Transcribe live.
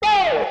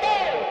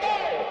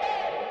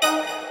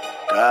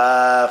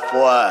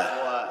Fue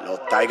los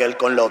Tigers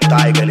con los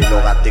Tigers y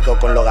los gaticos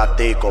con los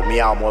gaticos.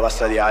 Miau,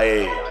 muévase de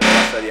ahí,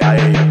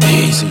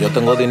 Y si yo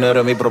tengo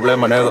dinero es mi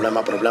problema, nega.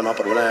 Problema.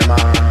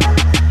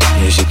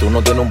 Y si tú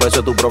no tienes un beso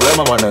es tu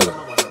problema, ma, nega.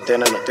 No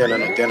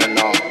tiene,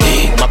 no.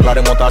 Y una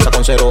clara motaza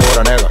con 0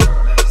 horas, nega.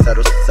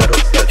 0.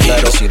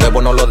 Y si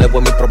debo no lo debo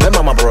es mi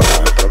problema, ma, bro.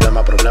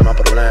 Problema.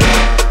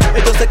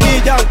 Ellos se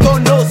quillan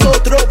con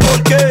nosotros,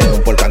 ¿por qué?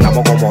 Porque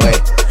andamos como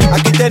es.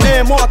 Aquí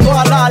tenemos a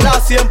toda la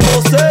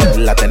 100%.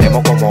 La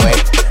tenemos como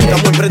es.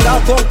 Estamos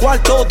enfrentados con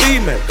cuarto,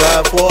 dime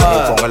 ¿qué fue?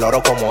 Y con el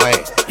oro como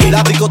es. Y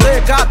la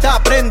discoteca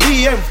está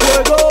prendida en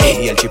fuego.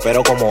 Y el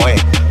chipero como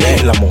es.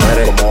 Las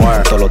mujeres como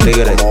es. Todos los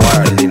tigres como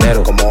es. El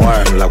dinero como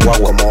es. La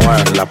guagua como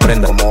es. La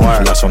prenda como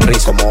es. La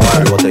sonrisa como es.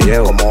 El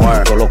botelleo como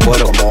es. Todos los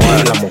cueros como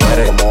es. Las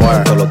mujeres como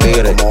es. Todos los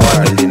tigres como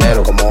es. El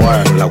dinero como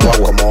es. La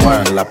guagua como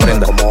es. La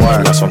prenda como es.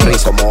 La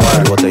sonrisa como es.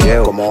 El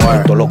botelleo como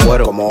es. Todos los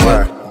cueros como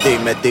es.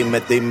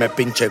 Dime,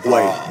 pinche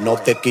güey. No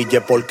te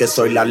quille porque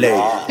soy la ley.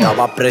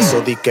 Estaba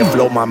preso, di que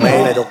flow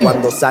mamé. Pero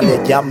cuando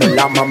sale ya me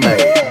la mamé.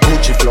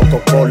 Gucci,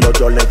 floco, colo,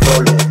 yo le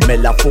enrolo. Me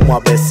la fumo, a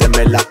veces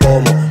me la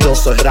como. Yo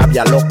soy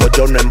rabia, loco,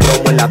 yo no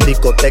embromo. En la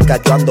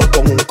discoteca yo ando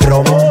con un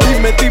cromo.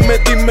 Dime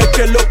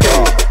que lo que.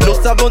 No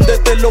sé a dónde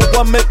te lo voy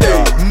a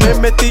meter. Me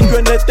metí yo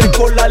en este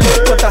con la ley.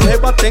 Cuántas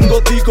jevas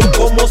tengo, digo,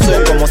 ¿cómo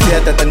sé? Como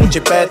 7, tengo un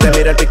chipete,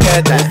 mira el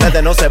piquete.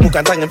 Ustedes no se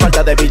buscan, están en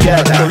falta de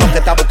billetes. Tú lo que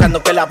estás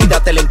buscando que la vida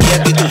te la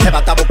inquiete. Y tu jeva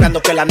está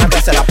buscando que la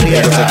nave se la apriete.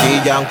 Ellos se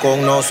quillan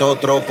con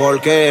nosotros, ¿por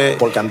qué?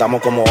 Porque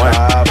andamos como es.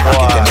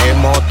 Aquí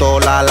tenemos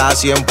toda la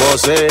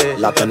 100%.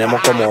 La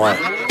tenemos como es.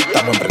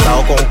 Estamos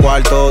enfrentados con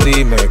cuarto,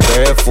 dime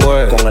qué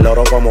fue. Con el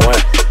oro como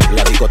es.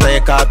 La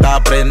discoteca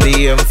está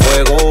prendida en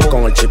fuego.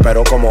 Con el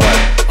chipero como es.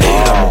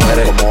 Y las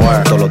mujeres como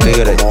es. Todos los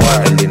tigres como es.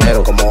 El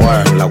dinero como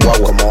es. La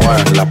guagua como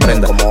es. La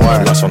prenda como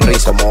es. La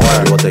sonrisa como es.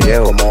 El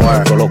botelleo como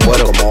es. Todos los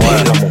cueros como Y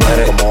es. las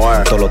mujeres como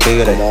es. Todos los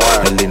tigres como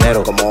es. El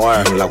dinero como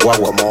es. La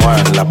guagua como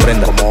es. La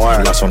prenda como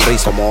es. La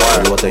sonrisa como es.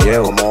 El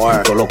botelleo como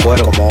es. Todos los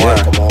cueros como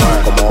es. como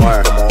es. como es.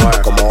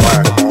 como es. como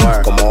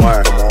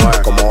es.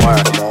 como es. como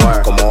es.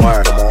 como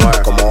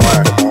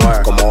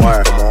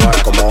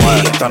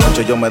es. Y esta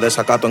noche yo me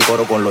desacato en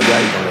coro con los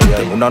yay.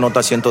 Tengo una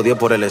nota 110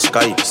 por el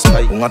sky.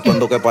 Un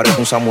atuendo que parece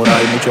un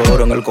samurái. Mucho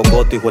oro en el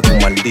cocote, hijo de tu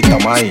maldita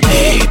mai.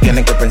 Y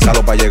tienen que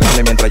pensarlo para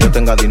llegarme. Mientras yo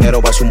tenga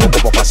dinero, va a ser un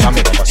poco para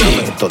pasarme.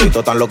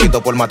 Toditos tan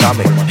loquitos por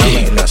matarme.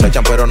 Me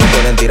acechan pero no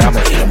pueden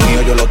tirarme. Lo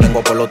mío yo lo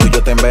tengo, por lo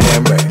tuyo te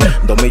envenenbe.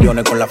 2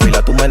 millones con la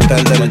fila, tú me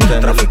entiendes.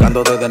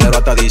 Traficando desde enero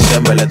hasta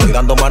diciembre. Le estoy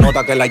dando más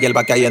nota que la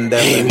hierba que hay en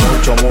Denver. Y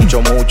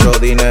mucho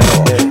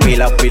dinero.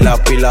 Pilas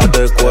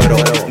de cuero.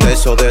 De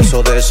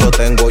eso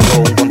tengo yo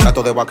un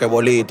contrato de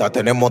vaquebolita.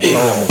 Tenemos todo.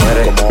 Las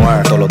mujeres como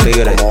es. Todos los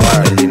tigres como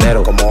es. El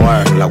dinero como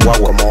es. La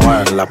guagua como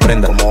es. La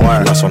prenda como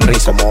es. La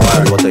sonrisa como es.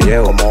 El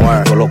botelleo como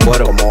es. Todos los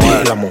cueros como Y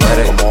es. las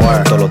mujeres como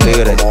es. Todos los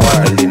tigres como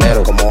es. El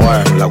dinero como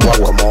es. La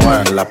guagua como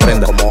es. La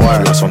prenda como es.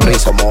 La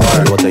sonrisa como es.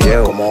 El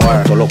botelleo como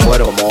es. Todos los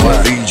cueros como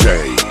es.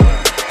 DJ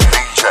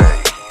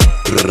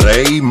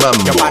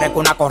RayMambo. Yo parezco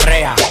una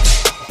correa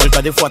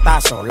porque di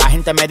fuetazo. La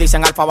gente me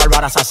dicen Alfa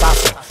Bárbara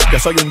Sasazo. Yo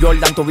soy un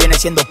Jordan, tú vienes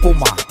siendo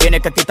Puma.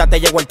 Tienes que quitarte,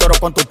 llegó el toro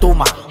con tu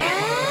tuma.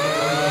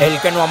 El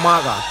que no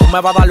amaga, tú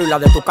me vas a dar y la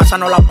de tu casa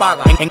no la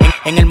paga.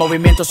 En el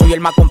movimiento soy el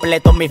más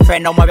completo. Mi fe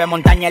no mueve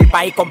montaña, el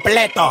país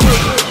completo.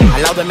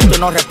 Al lado de mí tú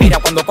no respiras.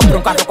 Cuando compro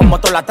un carro con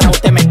motor atrás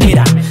usted me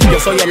tira. Yo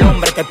soy el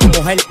hombre que tu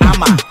mujer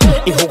ama.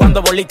 Y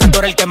jugando bolitas tú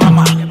eres el que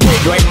mama.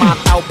 Yo he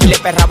matado pile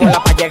perra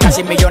bola. Pa' llegar a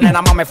 100 millones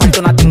nada más me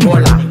falta una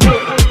tingola.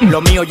 Lo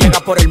mío llega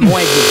por el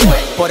muelle.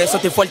 Por eso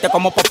estoy fuerte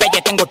como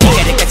Popeye. Tengo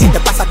tigres que si te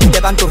pasa a ti te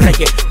dan tus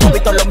reyes. Tú has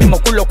visto los mismos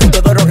culos que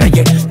Teodoro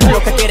Reyes. Tú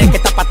lo que quieres es que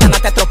esta patana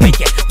te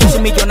atropelle. Yo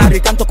soy millonario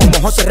y canto como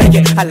José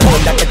Reyes. A la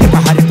onda que te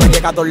bajaré tú has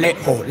llegado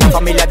lejos. La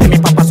familia de mis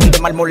papás son de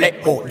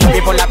Marmolejo. Yo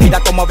vivo la vida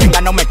como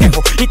venga, no me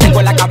quejo. Y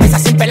tengo la cabeza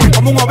sin pelar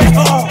como un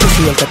ovejo. Yo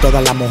soy el que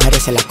todas las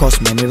mujeres se la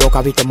cosme. Mi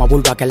boca viste más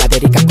vulva que la de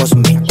Erika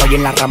Cosme. Estoy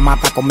en la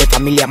ramata con mi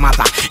familia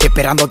amada,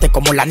 esperándote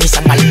como la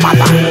Nissan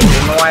Almada. Tú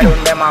no eres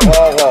un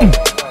demagogo.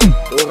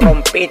 Tú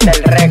rompiste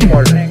el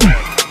récord.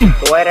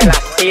 Tú eres la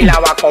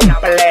sílaba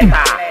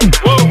completa.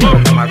 Tú eres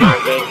un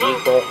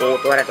demacaquequico.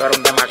 Tú eres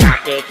un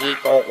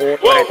demacaquequico.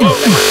 Tú eres un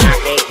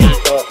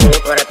demacaquequico.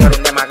 Tú eres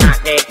un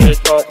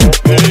demacaquequico.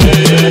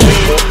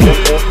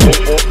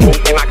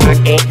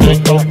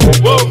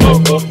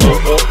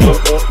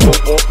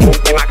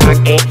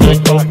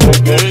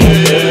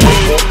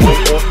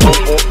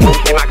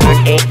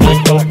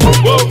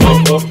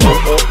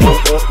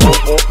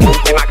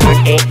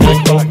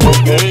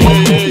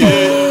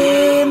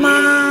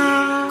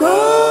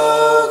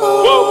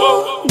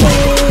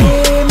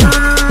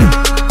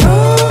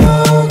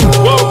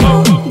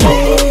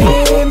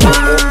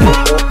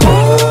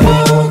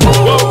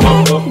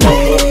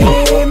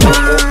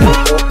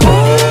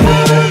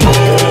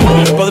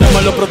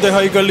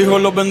 Y que el hijo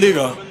los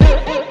bendiga.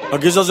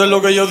 Aquí se hace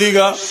lo que yo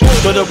diga.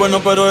 Tú eres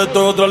bueno pero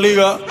esto es otra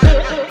liga.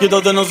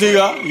 Quítate no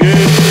siga,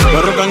 yeah.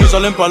 Me rocan y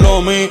salen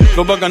palomi.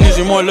 Los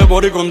bacanísimos, el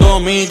Ebori con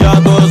Domi. Ya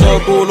todos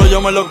esos culos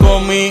yo me los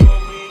comí.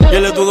 Y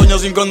él es tu doña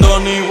sin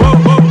condón y me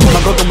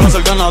acostumbro a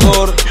ser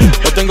ganador.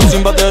 Lo tengo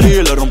sin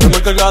batería y le rompimos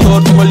el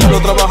cargador. Tengo el libro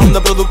trabajando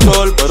de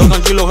productor, pero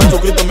tranquilo,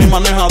 Jesucristo es mi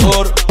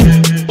manejador.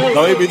 La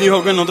baby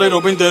dijo que no trae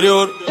ropa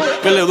interior,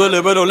 que le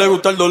duele pero le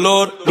gusta el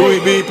dolor.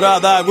 Louis V,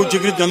 Prada, Gucci,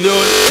 Christian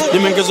Dior.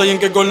 Dime en qué soy, en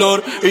qué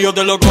color y yo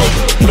te lo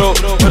compro.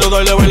 Pero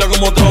dale, baila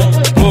como Trump.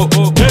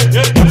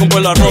 Me compro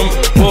el arrón.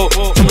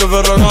 Siempre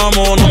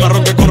ferragamo, no me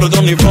ronques con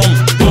retro ni from.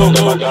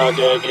 De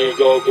macaque,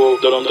 Kikoku.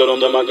 Teron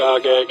de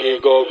macaque,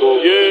 Kikoku.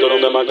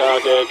 Teron de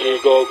macaque,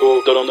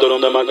 Kikoku. Teron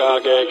de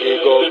macaque,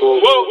 Kikoku.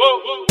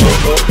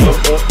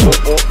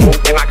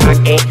 De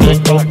macaque,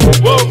 Kikoku.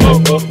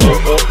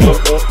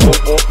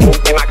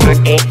 De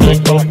macaque,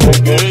 Kikoku.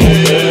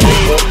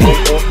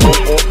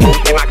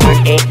 De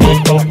macaque,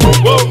 Kikoku.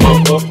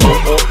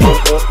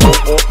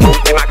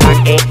 De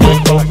macaque,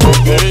 Kikoku.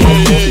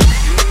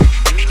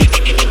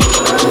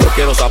 Yo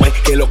quiero saber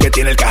qué es lo que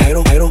tiene el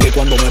cajero, que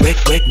cuando me ve,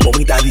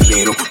 vomita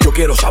dinero. Yo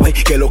quiero saber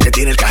qué es lo que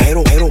tiene el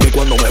cajero, que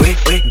cuando me ve,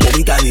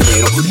 vomita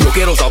dinero. Yo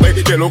quiero saber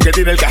qué es lo que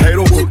tiene el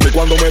cajero, que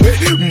cuando me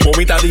ve,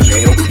 vomita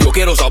dinero. Yo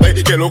quiero saber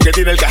qué es lo que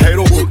tiene el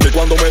cajero, que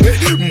cuando me ve,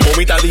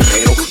 vomita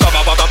dinero.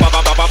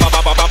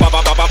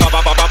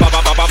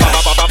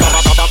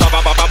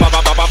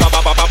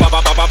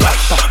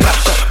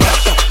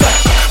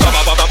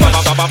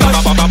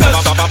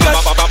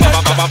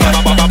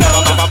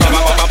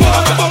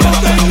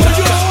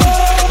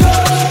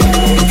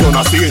 Yo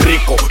nací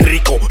rico,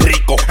 rico,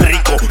 rico,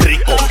 rico,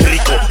 rico,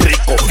 rico,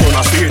 rico. Yo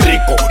nací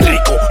rico,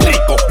 rico,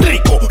 rico,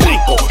 rico,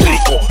 rico,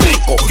 rico,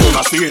 rico. Yo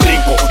nací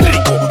rico,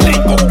 rico,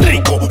 rico, rico,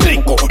 rico,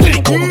 rico,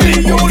 rico.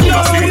 Yo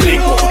nací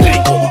rico,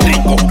 rico,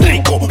 rico,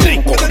 rico, rico,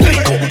 rico,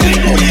 rico.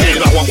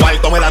 El agua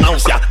cuarto me da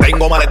náusea,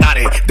 tengo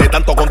maletares. De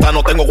tanto contar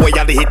no tengo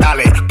huellas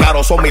digitales.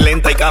 Caros son mi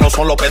lente y caros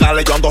son los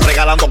pedales. Yo ando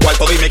regalando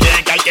cuarto, dime quién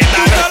es que hay que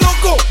dar. Mira,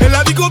 loco, el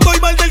ático estoy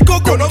mal del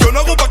coco. Yo no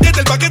hago paquete,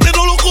 el paquete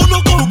no lo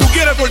conozco. Tú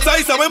quieres forzar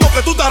y sabemos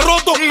que tú estás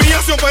roto. Mi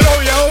acción pero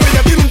obvia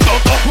tiene un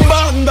toto.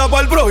 Banda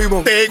pa'l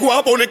prójimo. Te voy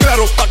a poner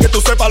claro pa' que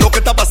tú sepas lo que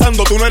está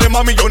pasando. Tú no eres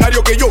más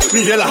millonario que yo,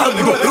 ni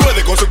relajando.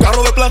 Ruede con su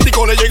carro de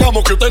plástico, le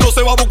llegamos. Que usted no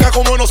se va a buscar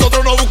como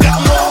nosotros nos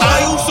buscamos.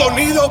 Hay un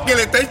sonido que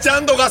le está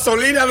echando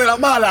gasolina de la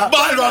mala.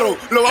 Bárbaro,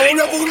 lo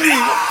vamos a fundir.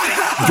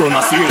 Yo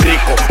nací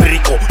rico,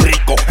 rico,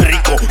 rico,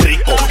 rico,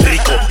 rico,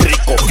 rico,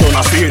 rico. Yo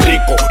nací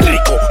rico,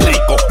 rico,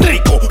 rico,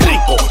 rico,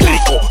 rico,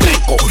 rico,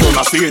 rico. Yo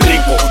nací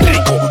rico,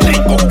 rico, rico,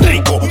 rico,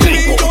 rico,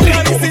 rico,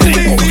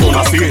 rico. Yo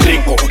nací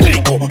rico, rico,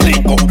 rico,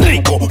 rico, rico,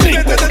 rico, rico.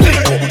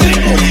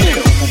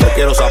 Yo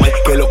quiero saber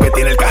qué es lo que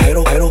tiene el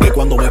cajero, que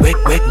cuando me ve,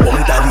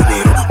 vomita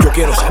dinero. Yo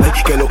quiero saber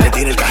qué es lo que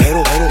tiene el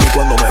cajero, que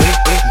cuando me ve,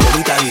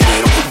 vomita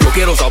dinero. Yo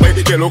quiero saber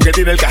qué es lo que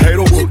tiene el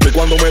cajero, que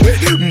cuando me ve,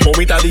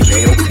 vomita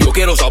dinero. Yo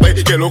quiero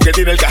saber qué es lo que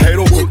tiene el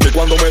cajero, que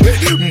cuando me ve,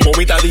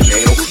 vomita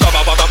dinero.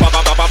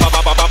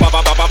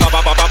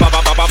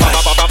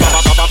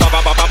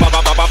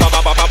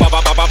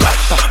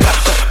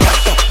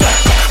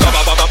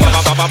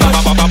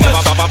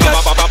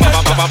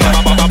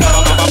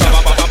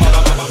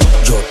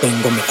 Yo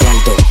tengo mi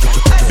cuarto.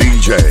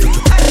 DJ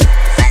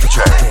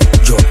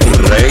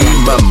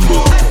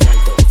RayMambo.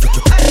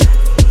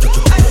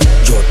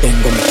 Yo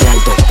tengo mi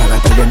cuarto, paga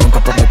yo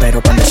nunca pongo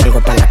pero cuando salgo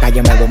para la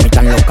calle me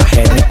vomitan los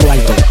cajeros. Mi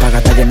cuarto,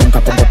 paga yo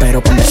nunca pongo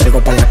pero cuando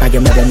salgo para la calle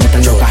me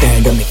vomitan los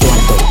cajeros. Mi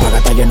cuarto,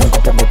 paga yo nunca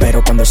pongo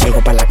pero cuando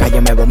salgo para la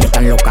calle me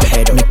vomitan los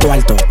cajeros. Mi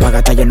cuarto,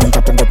 paga yo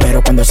nunca pongo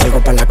pero cuando salgo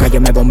para la calle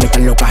me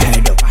vomitan los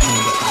cajeros.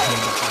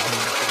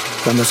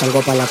 Cuando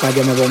salgo para la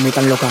calle me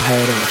vomitan los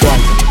cajeros. Mi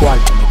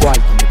cuarto, mi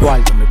cuarto, mi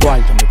cuarto, mi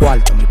cuarto, mi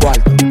cuarto, mi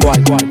cuarto, mi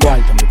cuarto, mi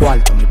cuarto, mi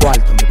cuarto, mi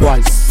cuarto, mi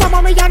cuarto.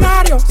 Somos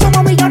millonarios,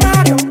 somos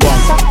millonarios.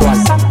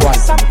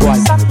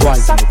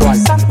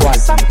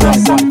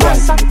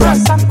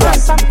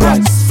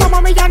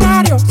 Somos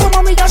millonarios,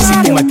 somos millonarios. Si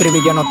tú me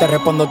escribes y yo no te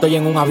respondo, estoy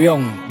en un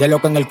avión. De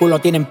lo que en el culo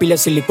tienen pila de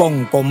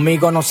silicón.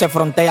 Conmigo no se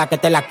frontea que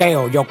te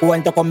laqueo. Yo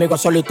cuento conmigo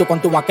solo y tú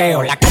con tu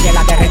vaqueo. La calle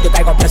la derrito y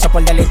caigo preso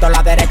por delito.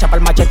 La derecha para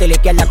el machete y la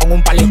izquierda con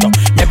un palito.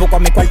 Me busco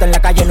mi cuarto en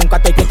la calle,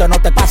 nunca te quito.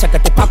 No te pases que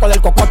tu paco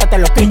del cocote te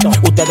lo quito.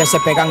 Ustedes se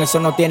pegan, eso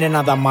no tiene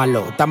nada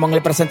malo. Estamos en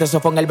el presente, eso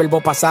fue en el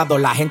verbo pasado.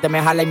 La gente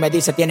me jala y me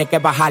dice tienes que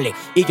bajarle.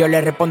 Y yo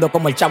le respondo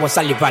como el chavo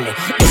sale y vale.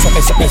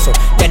 Eso,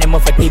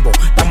 tenemos efectivo.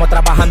 Estamos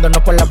trabajando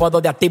no por la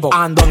boda de activo.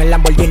 Ando en el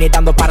Lamborghini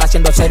dando para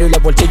haciendo cero. Y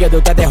los bolsillos de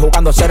ustedes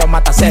jugando cero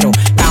mata cero.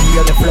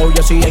 Cambio de flow,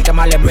 yo soy el que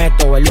más le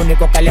meto. El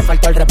único que le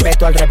faltó el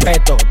respeto al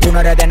respeto. Tú no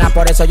eres de nada,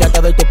 por eso yo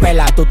te doy tu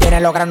pela. Tú tienes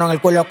los granos en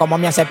el culo como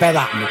mi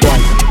Cepeda. Mi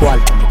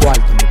cuarto, mi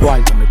cuarto, mi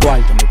cuarto, mi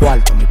cuarto, mi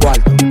cuarto, mi cuarto, mi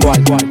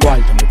cuarto, mi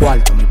cuarto, mi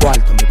cuarto, mi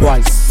cuarto, mi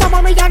cuarto.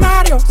 Somos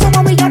millonarios,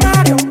 somos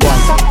millonarios. Somos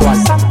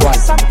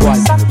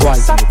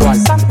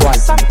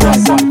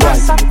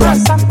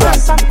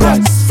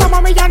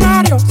millonarios, somos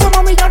millonarios.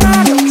 Somos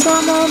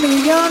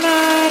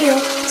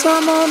millonarios,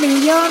 somos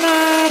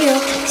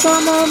millonarios,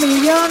 somos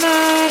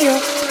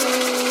millonarios.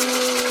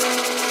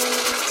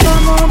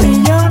 Somos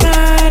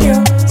millonarios,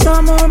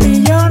 somos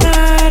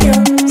millonarios,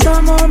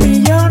 somos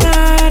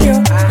millonarios.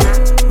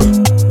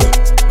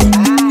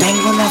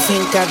 Tengo una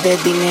finca busca de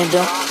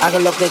dinero, hago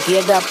lo que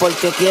quiera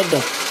porque quiero.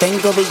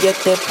 Tengo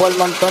billetes por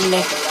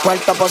montones,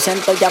 cuarto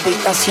aposento y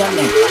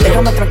habitaciones.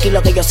 Déjame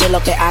tranquilo que yo sé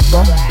lo que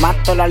hago.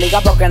 Mato la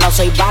liga porque no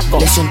soy vago.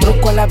 Le hice un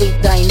truco a la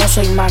vida y no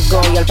soy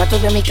mago. Y al patio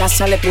de mi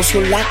casa le puse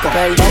un laco.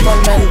 Perdón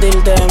por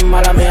mentir de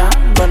mala mía,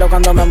 pero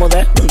cuando me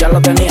mudé ya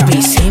lo tenía.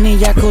 Piscina y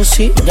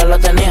jacuzzi, ya lo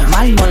tenía.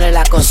 Mármol en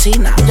la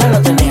cocina, ya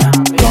lo tenía.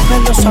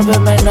 Cógelo suave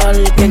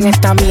menor, que en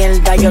esta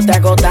mierda yo te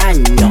hago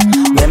daño.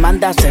 Me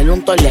manda a hacer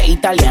un toile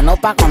italiano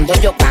pa' cuando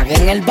yo cague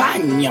en el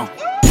baño.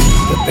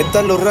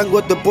 Respeta los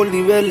rangos de por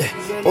niveles.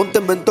 Ponte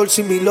mentor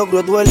si mi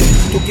logro duele.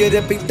 Tú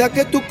quieres pintar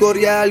que tú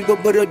corrías algo,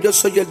 pero yo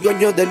soy el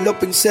dueño de los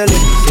pinceles.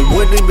 Soy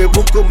bueno y me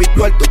busco mi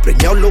cuarto.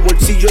 Preñado los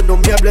bolsillos, no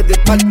me hables de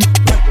parto.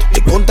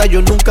 De conta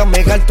yo nunca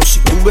me galto. Si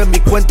tú ves mi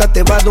cuenta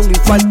te va a dar un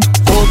infarto.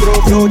 Otro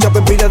flow ya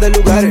en pila de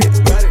lugares.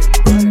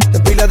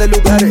 En pila de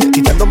lugares.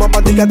 Quitando más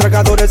panty que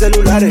atracadores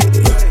celulares.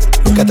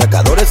 Que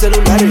atracadores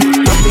celulares.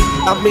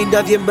 A mí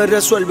nadie me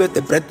resuelve.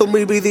 Te presto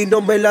mi vida y no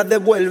me la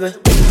devuelve.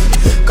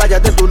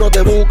 Cállate, tú no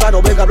te buscas.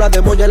 No venga a hablar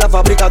de moña en la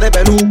fábrica de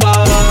peluca.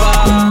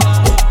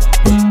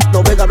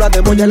 No venga a hablar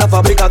de moña en la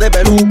fábrica de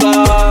peluca.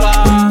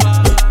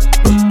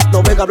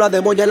 No venga a hablar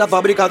de moña en la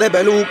fábrica de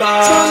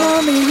peluca.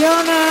 Somos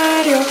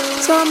millonarios,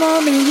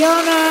 somos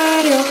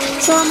millonarios,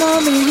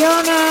 somos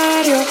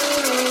millonarios.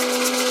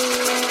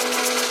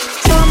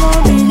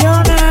 Somos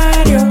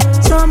millonarios,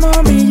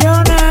 somos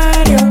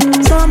millonarios,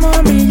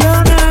 somos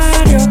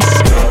millonarios.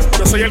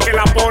 Yo soy el que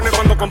la pone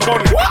cuando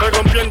compone. Estoy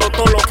rompiendo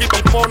todo lo que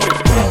te pone.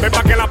 Ve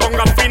pa' que la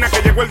ponga fina,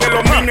 que llegó el de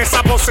los mines.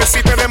 Esa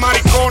vocecita de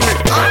maricones.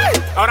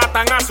 Ahora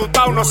están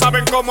asustados, no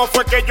saben cómo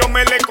fue que yo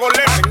me le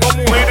colé. Tengo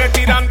mujeres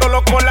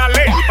tirándolo con la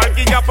ley.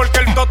 Parquilla porque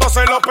el toto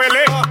se lo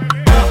pelé.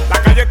 La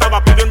calle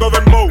estaba pidiendo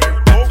Dembow.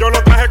 Yo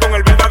lo traje con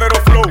el verdadero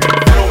flow.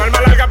 Con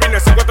alma larga vine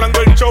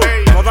secuestrando el show.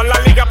 No dan la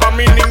liga pa'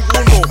 mí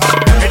ninguno.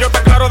 Ellos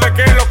están claros de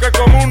qué es lo que es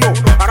con uno.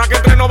 Ahora que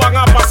entre no van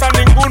a pasar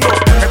ninguno.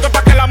 Esto es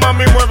pa' que la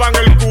mami muevan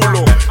el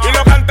culo. Y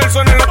los cantes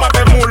suenen los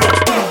patemulos.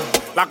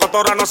 La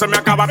cotorra no se me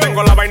acaba,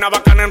 tengo la vaina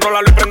bacana,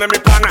 enrolarlo y prende mi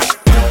pana.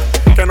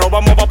 Que nos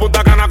vamos pa'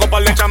 Punta Cana con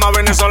par de chamas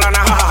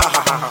venezolanas.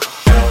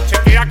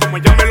 Chequea como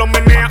ella me lo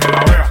menea.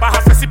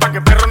 Baja Ceci pa'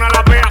 que perro no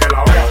la vea.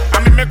 A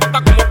mí me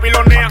gusta como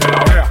pilonea.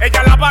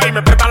 Ella la va y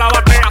me presta la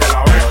batea.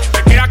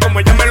 Chequea como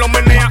ella me lo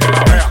menea.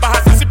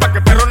 Baja Ceci pa'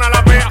 que perro no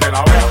la vea.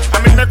 A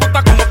mí me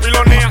gusta como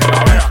pilonea.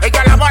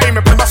 Ella la va y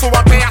me presta su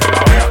batea.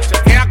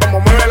 Chequea como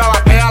mueve la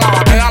batea, la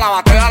batea, la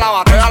batea, la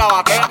batea, la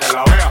batea.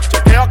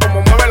 Chequea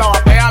como mueve la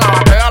batea, la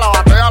batea, la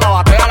batea, la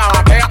batea, la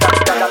batea.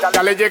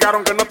 Ya le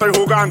llegaron que no estoy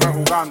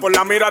jugando. Por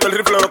la mira del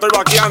rifle lo estoy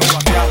vaqueando.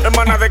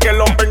 Hermana de que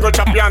lo vengo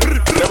chapeando.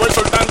 Le voy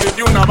soltando y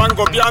de una van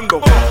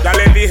goteando. Ya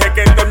le dije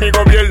que este es mi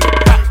gobierno.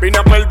 Vine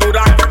a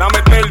perdurar, dame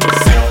eterno.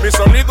 Mi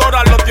sonido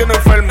ahora lo tiene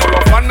enfermo.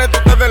 Los fans de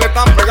ustedes le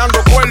están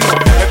pegando cuernos.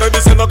 Estoy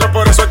diciendo que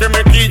por eso es que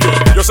me quillo.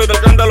 Yo soy del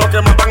clan de los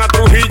que matan a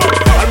Trujillo.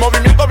 Al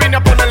movimiento vine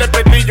a ponerle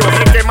petillo.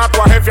 El que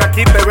mato a jefe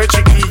aquí te ve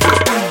chiquillo.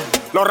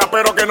 Los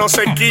raperos que no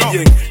se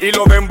quillen y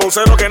los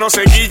dembowceros que no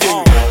se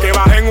guillen. Que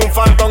bajen un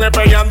fantón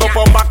peleando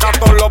con vacas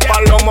todos los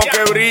palomos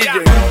que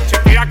brillen.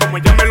 Chequea como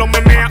ella me lo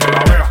menea.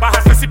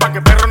 Baja Ceci pa'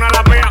 que perro no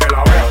la vea.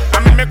 A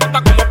mí me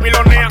gusta como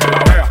pilonea.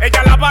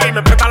 Ella la va y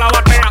me presta la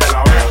batea.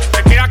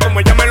 Chequea como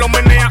ella me lo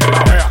menea.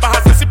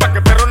 Baja Ceci pa'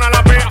 que perro no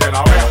la vea.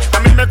 A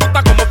mí me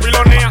gusta como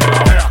pilonea.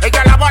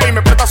 Ella la va y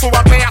me presta su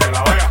batea.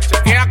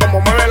 Chequea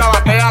como mueve la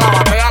batea, la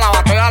batea, la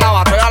batea, la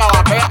batea, la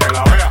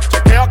batea.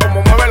 Chequea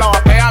como mueve la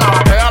batea, la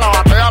batea, la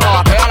batea, la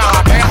batea, la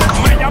batea.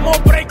 Me llamó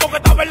Breiko que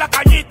estaba en la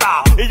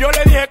cañita. Y yo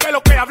le dije que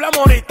lo que hablamos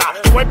ahorita.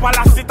 Voy pa'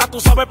 la cita, tú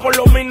sabes por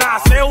lo minas.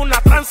 Hace una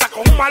tranza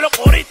con un malo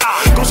corita.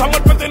 Cruzamos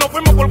el puente y nos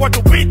fuimos por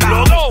Guachupita.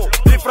 Los dos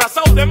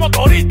disfrazados de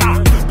motorista.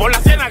 Por la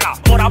ciénaga,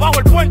 por abajo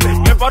el puente.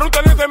 Me paró un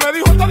teniente y me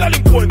dijo: "Este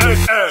delincuente".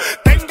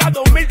 Tenga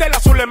 2000 del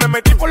azules. Me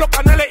metí por los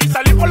canales y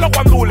salí por los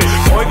guandules.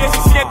 Hoy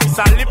 17 y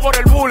salí por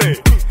el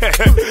bule.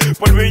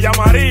 Por Villa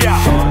María.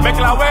 Me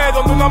clavé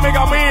donde una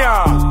amiga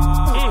mía.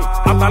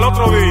 Hasta el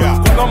otro día.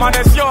 Cuando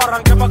amaneció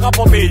arranqué pa'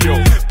 Capotillo.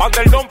 Pan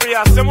del Dompi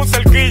hacemos un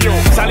cerquillo.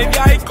 Salí de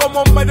ahí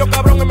como un medio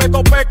cabrón y me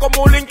topé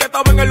como un link que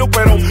estaba en el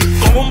Luperón.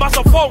 Con un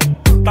vaso phone.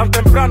 Tan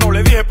temprano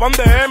le dije: "¿Pan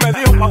de me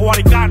dijo: "Pa'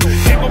 Guaricano".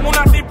 Y como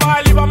una tipa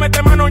él iba a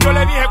meter mano, yo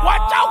le dije: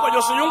 "Guachao, que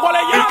yo soy un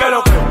gualeyano". ¿Y qué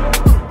lo que?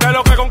 ¿Qué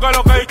lo que con qué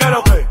lo que? ¿Y qué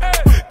lo que?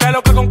 ¿Qué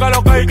lo que con qué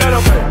lo que? ¿Y qué lo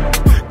que?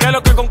 ¿Qué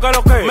lo que con qué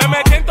lo que? Me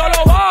metí en todos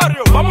los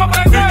barrios, vamos a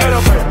aprender. ¿Y qué lo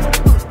que?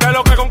 ¿Qué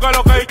lo que con qué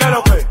lo que? ¿Y qué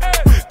lo que?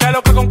 ¿Qué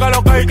lo que con qué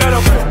lo que? ¿Y qué lo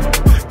que?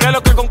 ¿Qué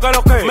lo que con qué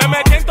lo que? Me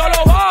metí en todos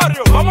los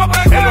barrios, vamos a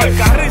aprender. En el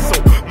carrizo,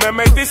 me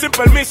metí sin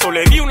permiso.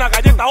 Le di una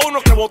galleta a uno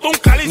que botó un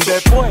calizo.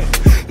 Después,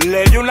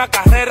 le di una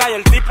carrera y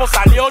el tipo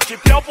salió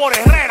chipeado por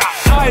Herrera.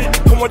 Ay,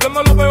 como yo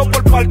no lo veo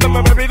por parte,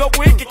 me bebí 2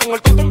 whisky con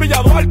el tonto en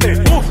Villa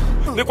Duarte.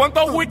 ¿De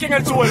cuántos whisky en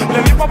el suelo?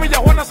 Le di pa' Villa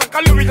Juana, San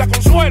Carlos y Villa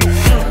Consuelo.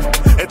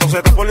 Esto se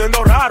está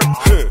poniendo raro.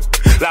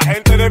 La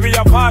gente de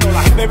Villa Faro,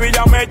 la gente de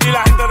Villa Mechi y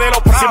la gente de Los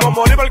Prados. Simón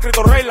Bolívar, el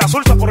Cristo Rey, la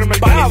Sulsa por el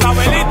mercado.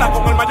 Isabelita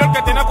con el mayor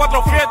que tiene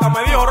 4 fiestas.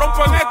 Me dijo: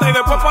 "Rompo en esta y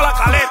después pa' la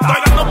caleta".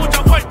 Estoy dando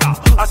muchas vueltas,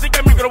 así que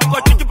el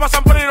microbús chiqui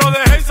pasan por y lo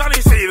dejé en San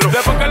Isidro.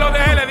 Después que lo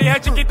dejé le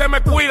dije: "Chiquite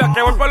me cuida,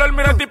 que voy por el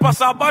Almirante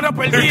para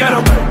perdida.